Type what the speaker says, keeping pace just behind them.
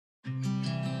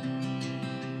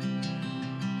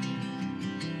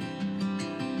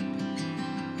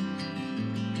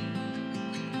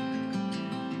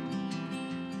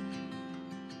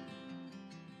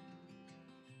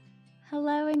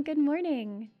Hello and good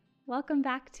morning. Welcome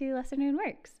back to Lesser Known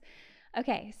Works.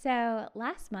 Okay, so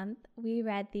last month we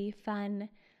read the fun,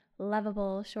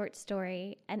 lovable short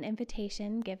story, An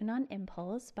Invitation Given on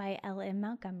Impulse by L.M.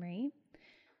 Montgomery.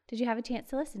 Did you have a chance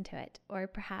to listen to it, or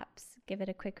perhaps give it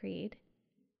a quick read?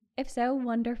 If so,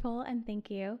 wonderful, and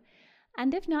thank you.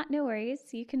 And if not, no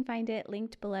worries, you can find it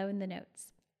linked below in the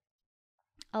notes.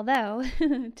 Although,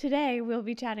 today we'll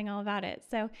be chatting all about it,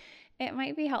 so it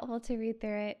might be helpful to read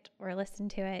through it or listen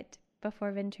to it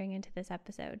before venturing into this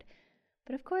episode.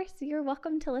 But of course, you're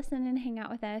welcome to listen and hang out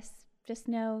with us. Just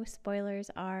know spoilers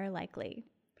are likely.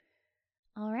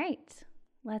 All right,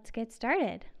 let's get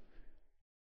started.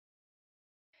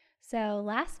 So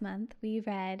last month, we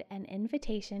read An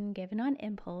Invitation Given on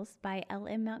Impulse by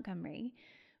L.M. Montgomery,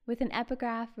 with an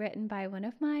epigraph written by one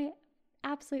of my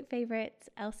absolute favorites,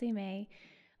 Elsie Mae.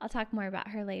 I'll talk more about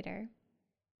her later.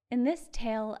 In this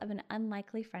tale of an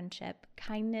unlikely friendship,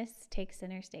 kindness takes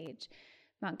center stage.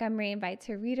 Montgomery invites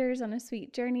her readers on a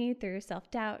sweet journey through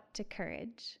self-doubt to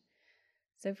courage.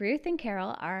 So Ruth and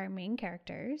Carol are our main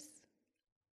characters.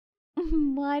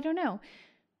 Well, I don't know.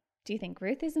 Do you think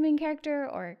Ruth is the main character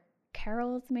or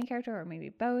Carol is the main character, or maybe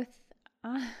both?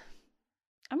 I'm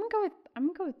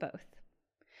gonna go with both.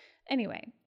 Anyway,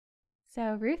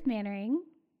 so Ruth Mannering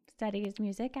studies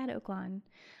music at Oaklawn,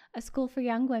 a school for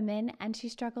young women, and she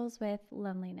struggles with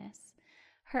loneliness.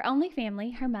 Her only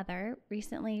family, her mother,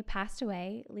 recently passed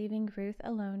away, leaving Ruth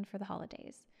alone for the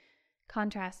holidays.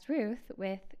 Contrast Ruth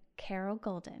with Carol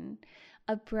Golden,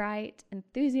 a bright,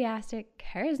 enthusiastic,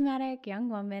 charismatic young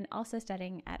woman also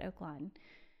studying at Oaklawn.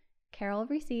 Carol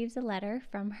receives a letter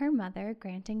from her mother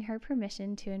granting her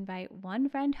permission to invite one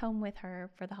friend home with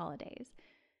her for the holidays.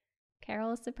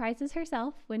 Carol surprises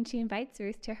herself when she invites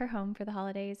Ruth to her home for the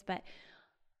holidays, but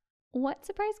what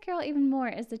surprised Carol even more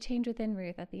is the change within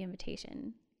Ruth at the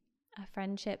invitation. A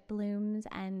friendship blooms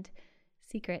and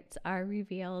secrets are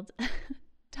revealed.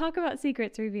 Talk about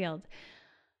secrets revealed.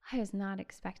 I was not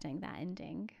expecting that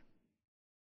ending.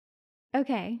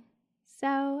 Okay,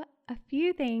 so a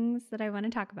few things that I want to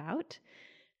talk about.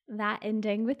 That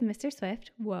ending with Mr.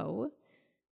 Swift, whoa.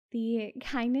 The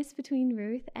kindness between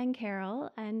Ruth and Carol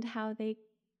and how they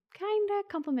kind of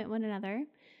complement one another.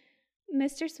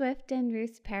 Mr. Swift and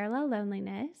Ruth's parallel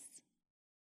loneliness.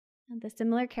 And the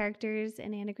similar characters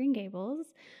in Anne of Green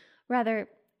Gables, rather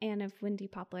Anne of Windy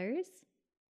Poplars.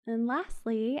 And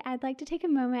lastly, I'd like to take a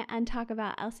moment and talk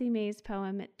about Elsie Mae's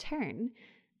poem Turn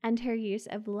and her use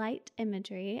of light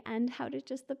imagery and how it is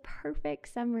just the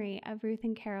perfect summary of Ruth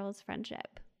and Carol's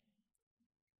friendship.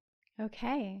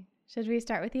 Okay, should we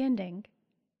start with the ending?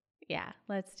 Yeah,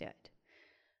 let's do it.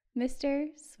 Mr.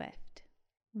 Swift.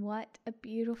 What a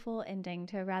beautiful ending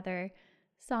to a rather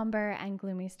somber and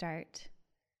gloomy start.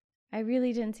 I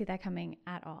really didn't see that coming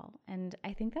at all, and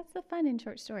I think that's the fun in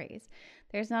short stories.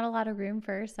 There's not a lot of room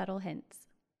for subtle hints.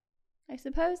 I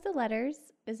suppose the letters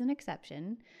is an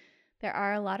exception. There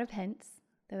are a lot of hints,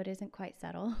 though it isn't quite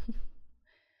subtle.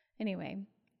 Anyway,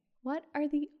 what are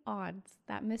the odds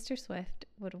that Mr. Swift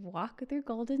would walk through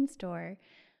Golden's door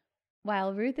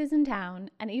while Ruth is in town,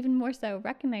 and even more so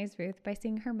recognize Ruth by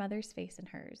seeing her mother's face in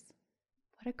hers?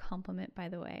 What a compliment, by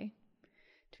the way,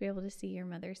 to be able to see your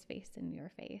mother's face in your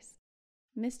face.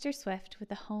 Mr. Swift with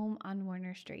a home on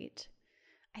Warner Street.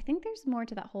 I think there's more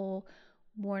to that whole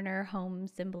Warner home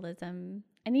symbolism.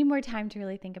 I need more time to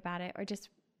really think about it or just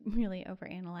really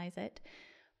overanalyze it.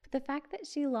 But the fact that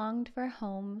she longed for a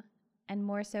home, and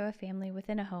more so a family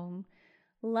within a home,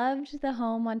 loved the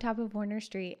home on top of Warner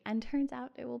Street, and turns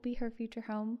out it will be her future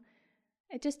home.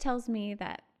 It just tells me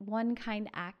that one kind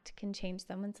act can change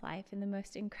someone's life in the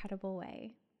most incredible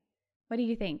way. What do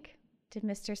you think? Did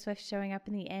Mr. Swift showing up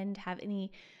in the end have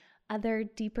any other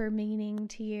deeper meaning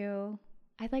to you?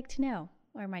 I'd like to know,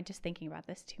 or am I just thinking about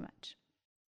this too much?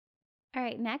 All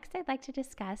right, next I'd like to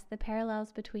discuss the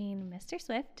parallels between Mr.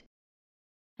 Swift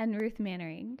and Ruth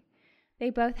Mannering. They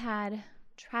both had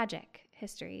tragic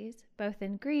histories, both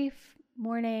in grief,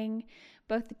 mourning,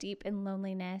 both deep in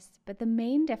loneliness, but the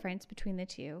main difference between the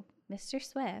two, Mr.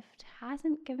 Swift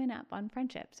hasn't given up on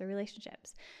friendships or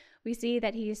relationships. We see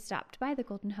that he's stopped by the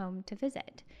Golden home to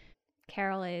visit.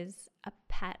 Carol is a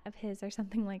pet of his or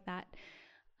something like that.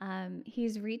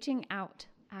 He's reaching out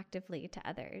actively to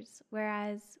others,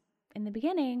 whereas in the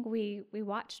beginning, we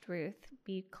watched Ruth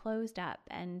be closed up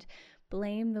and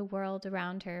blame the world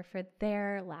around her for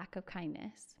their lack of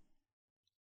kindness.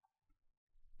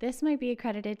 This might be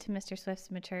accredited to Mr. Swift's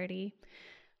maturity.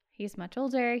 He's much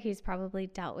older. He's probably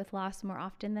dealt with loss more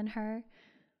often than her.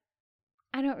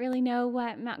 I don't really know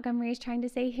what Montgomery is trying to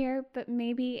say here, but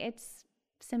maybe it's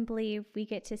Simply, we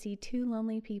get to see two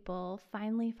lonely people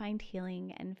finally find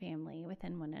healing and family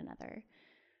within one another.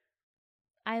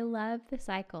 I love the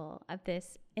cycle of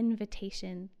this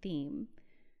invitation theme.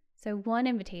 So one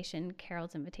invitation,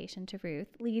 Carol's invitation to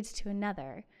Ruth, leads to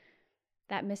another,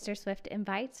 that Mr. Swift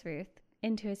invites Ruth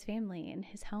into his family and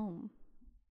his home.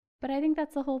 But I think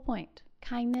that's the whole point.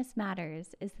 Kindness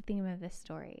matters is the theme of this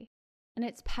story. And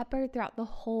it's peppered throughout the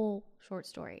whole short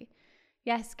story.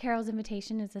 Yes, Carol's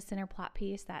invitation is the center plot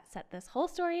piece that set this whole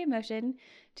story in motion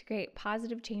to create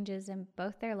positive changes in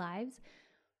both their lives.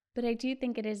 But I do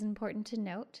think it is important to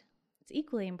note, it's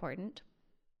equally important,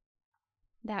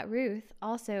 that Ruth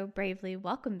also bravely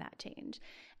welcomed that change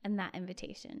and that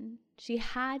invitation. She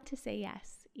had to say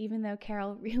yes, even though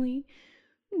Carol really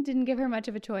didn't give her much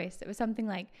of a choice. It was something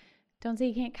like, don't say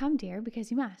you can't come, dear, because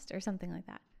you must, or something like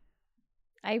that.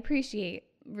 I appreciate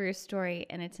Ruth's story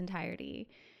in its entirety.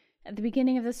 At the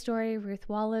beginning of the story, Ruth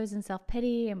wallows in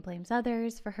self-pity and blames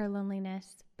others for her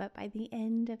loneliness, but by the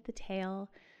end of the tale,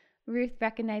 Ruth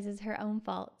recognizes her own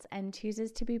faults and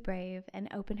chooses to be brave and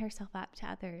open herself up to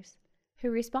others who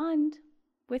respond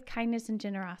with kindness and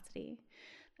generosity.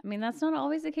 I mean, that's not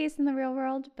always the case in the real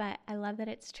world, but I love that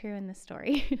it's true in this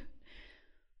story.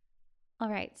 All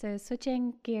right, so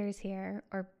switching gears here,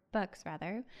 or books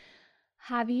rather.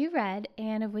 Have you read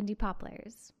Anne of Windy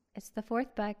Poplars? It's the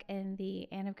fourth book in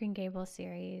the Anne of Green Gables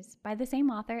series by the same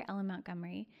author, Ellen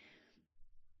Montgomery.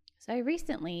 So I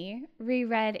recently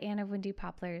reread Anne of Windy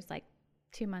Poplars like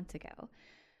 2 months ago.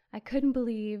 I couldn't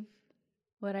believe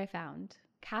what I found.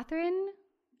 Catherine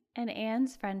and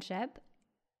Anne's friendship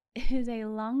is a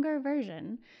longer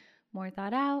version, more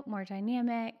thought out, more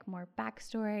dynamic, more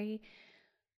backstory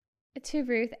to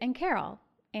Ruth and Carol,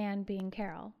 Anne being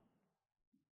Carol.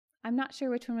 I'm not sure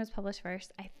which one was published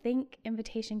first. I think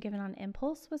Invitation Given on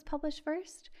Impulse was published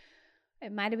first.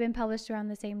 It might have been published around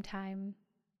the same time.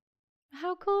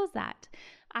 How cool is that?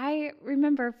 I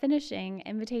remember finishing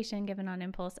Invitation Given on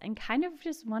Impulse and kind of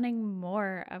just wanting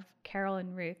more of Carol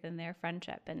and Ruth and their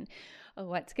friendship and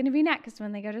what's going to be next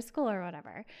when they go to school or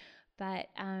whatever. But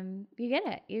you get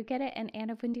it. You get it in Anne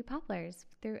of Windy Poplars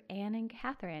through Anne and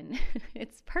Catherine.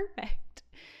 It's perfect.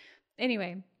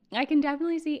 Anyway, I can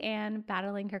definitely see Anne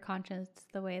battling her conscience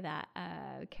the way that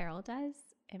Carol does.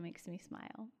 It makes me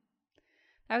smile.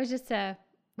 That was just a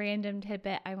random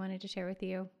tidbit I wanted to share with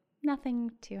you. Nothing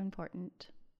too important.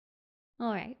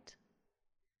 All right,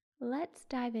 let's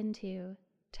dive into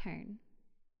Turn,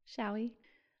 shall we?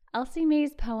 Elsie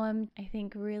Mae's poem, I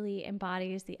think, really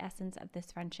embodies the essence of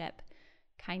this friendship.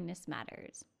 Kindness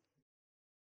matters.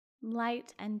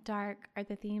 Light and dark are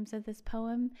the themes of this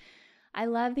poem. I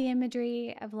love the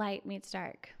imagery of light meets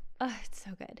dark. Oh, it's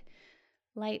so good.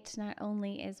 Light not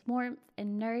only is warmth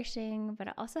and nourishing, but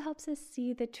it also helps us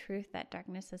see the truth that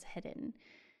darkness is hidden.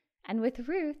 And with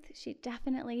Ruth, she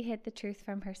definitely hid the truth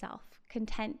from herself,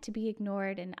 content to be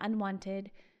ignored and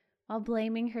unwanted while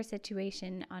blaming her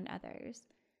situation on others.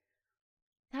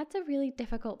 That's a really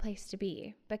difficult place to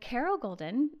be. But Carol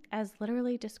Golden, as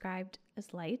literally described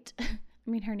as light, I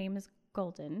mean, her name is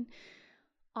Golden,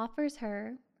 offers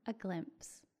her a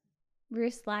glimpse.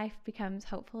 Ruth's life becomes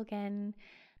hopeful again,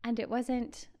 and it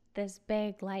wasn't this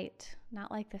big light,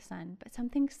 not like the sun, but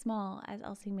something small, as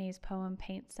Elsie Mae's poem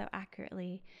paints so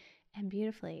accurately and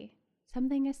beautifully.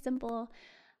 Something as simple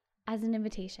as an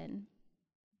invitation.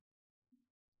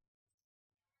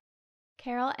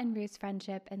 Carol and Ruth's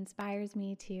friendship inspires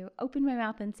me to open my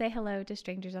mouth and say hello to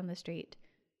strangers on the street,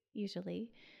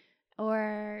 usually,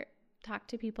 or talk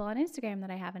to people on Instagram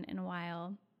that I haven't in a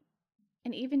while,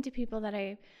 and even to people that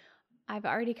I've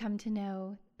already come to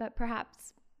know, but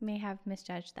perhaps may have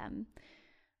misjudged them.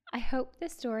 I hope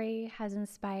this story has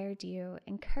inspired you,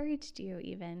 encouraged you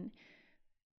even,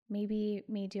 maybe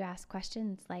made you ask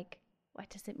questions like, what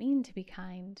does it mean to be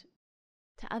kind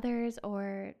to others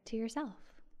or to yourself?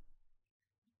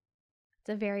 It's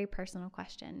a very personal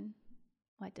question.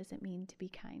 What does it mean to be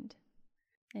kind?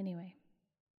 Anyway,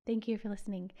 thank you for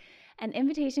listening. An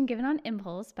Invitation Given on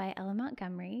Impulse by Ellen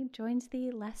Montgomery joins the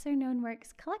Lesser Known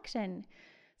Works collection.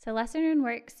 So Lesser Known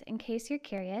Works, in case you're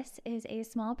curious, is a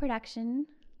small production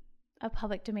of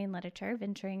public domain literature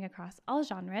venturing across all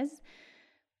genres.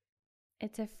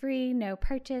 It's a free, no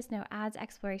purchase, no ads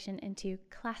exploration into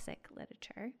classic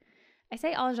literature. I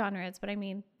say all genres, but I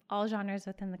mean all genres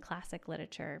within the classic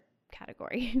literature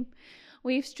category.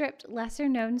 We've stripped lesser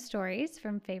known stories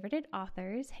from favorited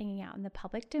authors hanging out in the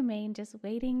public domain just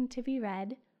waiting to be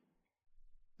read,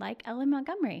 like Ellen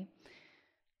Montgomery.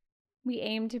 We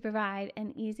aim to provide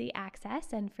an easy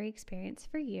access and free experience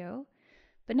for you,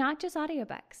 but not just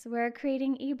audiobooks. We're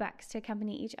creating ebooks to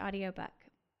accompany each audiobook.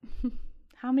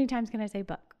 How many times can I say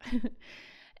book?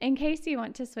 in case you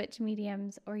want to switch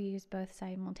mediums or use both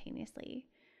simultaneously.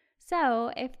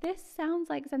 So if this sounds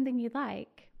like something you'd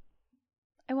like,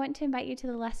 I want to invite you to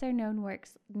the Lesser Known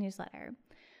Works newsletter.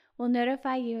 We'll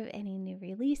notify you of any new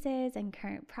releases and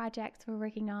current projects we're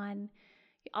working on.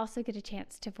 You also get a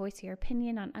chance to voice your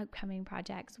opinion on upcoming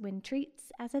projects, win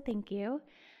treats as a thank you,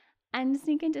 and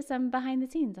sneak into some behind the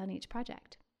scenes on each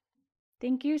project.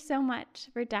 Thank you so much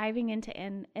for diving into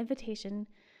an invitation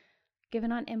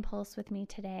given on impulse with me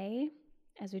today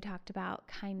as we talked about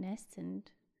kindness and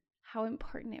how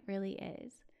important it really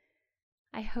is.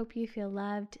 I hope you feel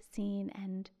loved, seen,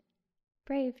 and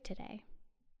brave today.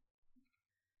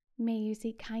 May you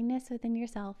seek kindness within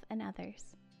yourself and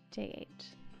others.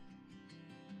 JH.